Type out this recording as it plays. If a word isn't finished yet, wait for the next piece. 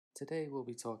Today we'll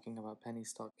be talking about penny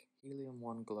stock Helium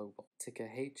One Global, ticker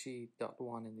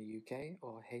HE.1 in the UK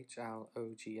or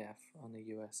HLOGF on the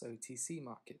US OTC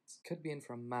markets. Could be in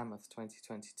for a mammoth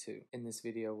 2022. In this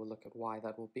video we'll look at why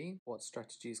that will be, what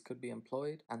strategies could be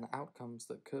employed, and the outcomes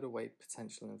that could await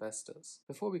potential investors.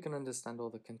 Before we can understand all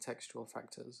the contextual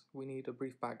factors, we need a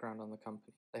brief background on the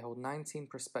company. They hold 19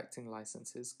 prospecting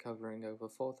licenses covering over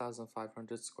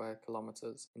 4,500 square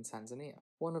kilometers in Tanzania.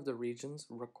 One of the regions,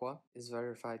 Rukwa, is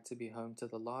verified to be home to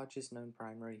the largest known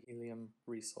primary helium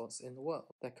resource in the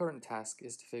world. Their current task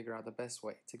is to figure out the best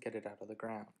way to get it out of the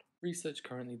ground. Research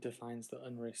currently defines the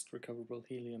unrisked recoverable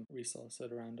helium resource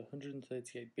at around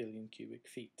 138 billion cubic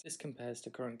feet. This compares to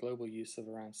current global use of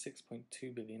around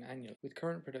 6.2 billion annually. With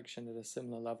current production at a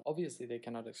similar level, obviously they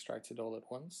cannot extract it all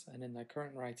at once, and in their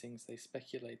current writings they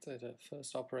speculate at a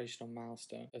first operational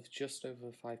milestone of just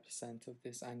over 5% of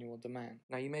this annual demand.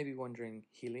 Now you may be wondering,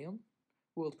 helium?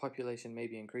 World population may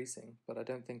be increasing, but I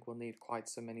don't think we'll need quite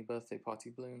so many birthday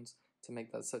party balloons to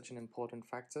make that such an important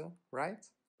factor, right?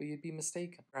 But you'd be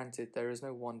mistaken. Granted, there is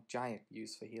no one giant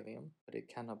use for helium, but it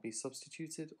cannot be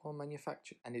substituted or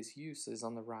manufactured, and its use is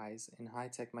on the rise in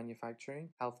high-tech manufacturing,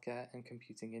 healthcare, and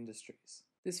computing industries.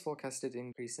 This forecasted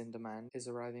increase in demand is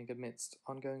arriving amidst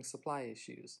ongoing supply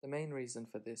issues. The main reason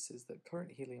for this is that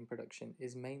current helium production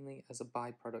is mainly as a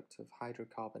byproduct of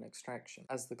hydrocarbon extraction.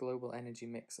 As the global energy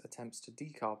mix attempts to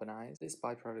decarbonize, this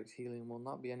byproduct helium will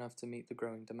not be enough to meet the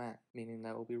growing demand, meaning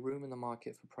there will be room in the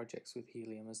market for projects with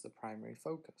helium as the primary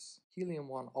focus. Helium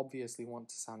One obviously want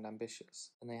to sound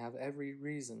ambitious, and they have every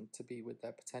reason to be with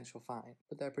their potential find,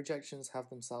 but their projections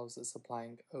have themselves as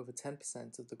supplying over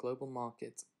 10% of the global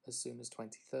market as soon as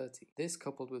 2030. This,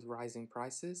 coupled with rising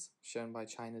prices, shown by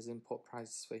China's import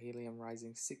prices for helium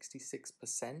rising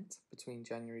 66% between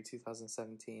January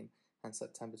 2017 and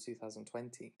September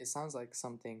 2020, it sounds like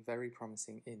something very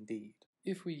promising indeed.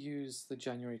 If we use the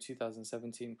January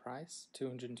 2017 price,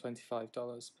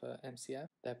 $225 per MCF,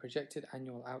 their projected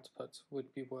annual output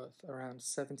would be worth around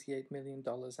 $78 million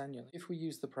annually. If we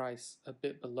use the price a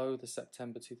bit below the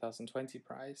September 2020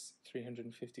 price,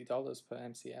 $350 per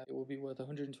MCF, it will be worth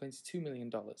 $122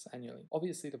 million annually.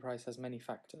 Obviously the price has many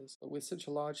factors, but with such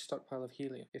a large stockpile of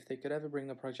helium, if they could ever bring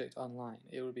the project online,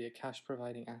 it would be a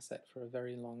cash-providing asset for a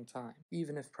very long time.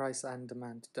 Even if price and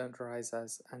demand don't rise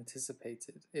as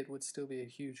anticipated, it would still be a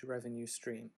huge revenue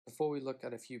stream. Before we look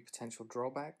at a few potential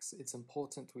drawbacks, it's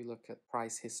important we look at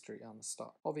price history on the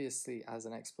stock. Obviously, as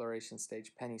an exploration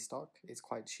stage penny stock, it's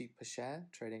quite cheap per share,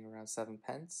 trading around 7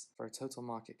 pence, for a total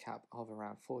market cap of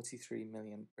around 43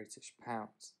 million British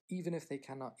pounds. Even if they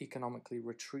cannot economically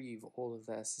retrieve all of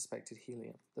their suspected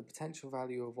helium, the potential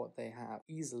value of what they have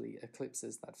easily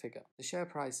eclipses that figure. The share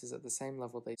price is at the same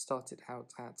level they started out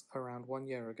at around 1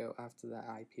 year ago after their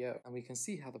IPO, and we can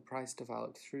see how the price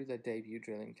developed through their debut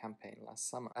drilling campaign last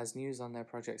summer. As news on their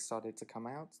project started to come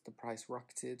out, the price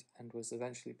rocketed and was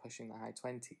eventually pushing the high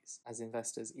 20s, as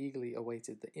investors eagerly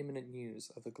awaited the imminent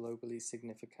news of a globally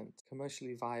significant,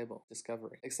 commercially viable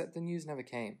discovery. Except the news never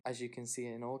came. As you can see,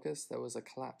 in August there was a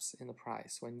collapse in the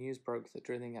price when news broke that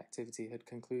drilling activity had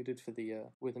concluded for the year,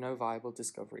 with no viable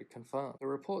discovery confirmed. The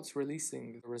reports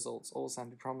releasing the results all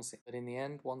sounded promising, but in the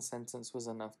end one sentence was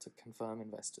enough to confirm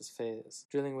investors' fears.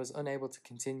 Drilling was unable to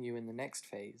continue in the next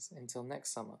phase until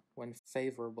next summer, when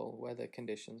favourable weather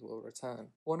conditions will return.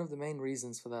 One of the main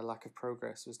reasons for their lack of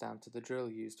progress was down to the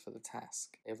drill used for the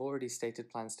task. They have already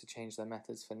stated plans to change their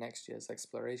methods for next year's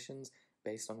explorations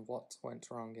based on what went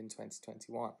wrong in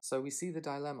 2021. So we see the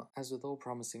dilemma. As with all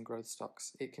promising growth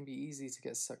stocks, it can be easy to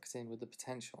get sucked in with the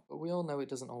potential, but we all know it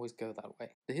doesn't always go that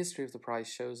way. The history of the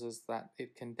price shows us that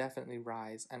it can definitely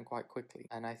rise, and quite quickly,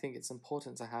 and I think it's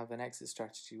important to have an exit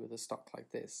strategy with a stock like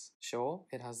this. Sure,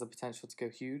 it has the potential to go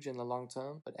huge in the long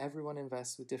term, but everyone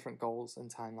invests with different goals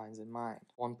and timelines in mind.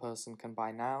 One person can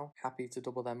buy now, happy to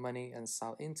double their money and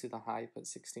sell into the hype at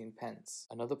 16 pence.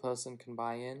 Another person can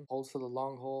buy in, hold for the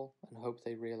long haul, and hope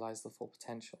they realize the full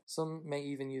potential. Some may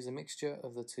even use a mixture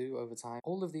of the two over time.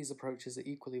 All of these approaches are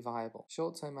equally viable.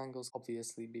 Short-term angles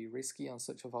obviously be risky on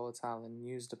such a volatile and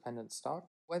news-dependent stock.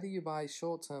 Whether you buy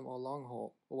short-term or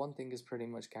long-haul, one thing is pretty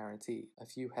much guaranteed: a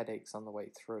few headaches on the way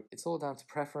through. It's all down to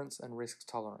preference and risk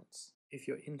tolerance. If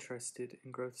you're interested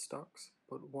in growth stocks,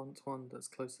 but want one that's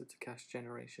closer to cash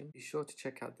generation, be sure to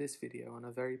check out this video on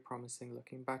a very promising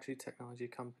looking battery technology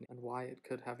company and why it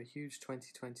could have a huge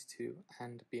 2022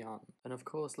 and beyond. And of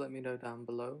course, let me know down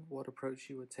below what approach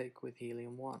you would take with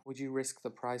Helium One. Would you risk the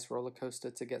price roller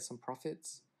coaster to get some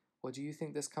profits? Or do you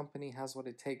think this company has what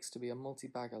it takes to be a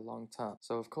multi-bagger long term?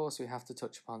 So of course we have to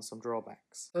touch upon some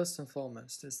drawbacks. First and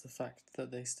foremost is the fact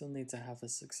that they still need to have a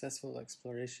successful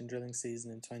exploration drilling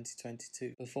season in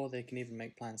 2022 before they can even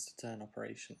make plans to turn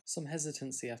operational. Some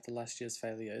hesitancy after last year's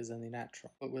failure is only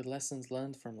natural, but with lessons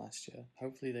learned from last year,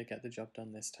 hopefully they get the job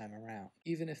done this time around.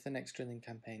 Even if the next drilling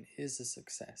campaign is a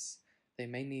success, they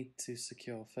may need to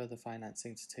secure further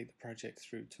financing to take the project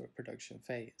through to a production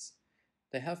phase.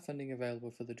 They have funding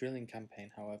available for the drilling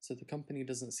campaign, however, so the company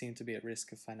doesn't seem to be at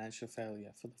risk of financial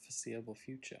failure for the foreseeable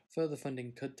future. Further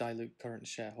funding could dilute current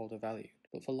shareholder value,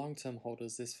 but for long-term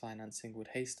holders this financing would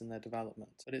hasten their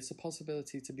development, but it's a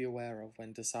possibility to be aware of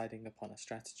when deciding upon a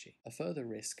strategy. A further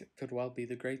risk could well be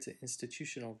the greater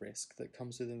institutional risk that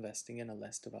comes with investing in a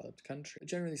less developed country. But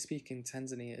generally speaking,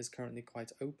 Tanzania is currently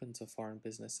quite open to foreign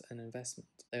business and investment.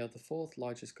 They are the fourth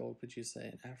largest gold producer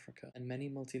in Africa, and many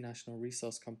multinational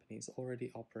resource companies already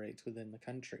operate within the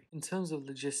country. In terms of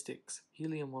logistics,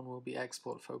 Helium One will be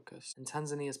export focused, and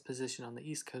Tanzania's position on the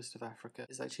east coast of Africa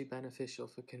is actually beneficial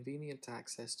for convenient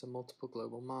access to multiple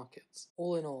global markets.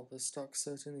 All in all, the stock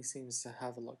certainly seems to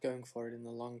have a lot going for it in the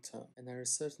long term, and there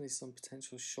is certainly some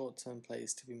potential short-term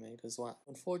plays to be made as well.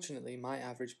 Unfortunately, my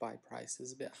average buy price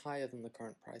is a bit higher than the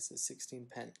current price at 16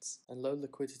 pence, and low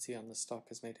liquidity on the stock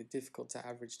has made it difficult to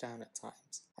average down at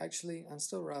times. Actually, I'm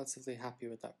still relatively happy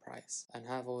with that price, and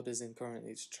have orders in currently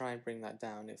to try and bring that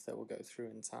down if they will go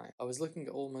through in time. I was looking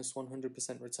at almost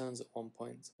 100% returns at one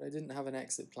point, but I didn't have an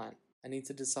exit plan. I need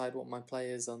to decide what my play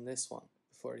is on this one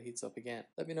before it heats up again.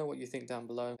 Let me know what you think down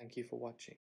below. Thank you for watching.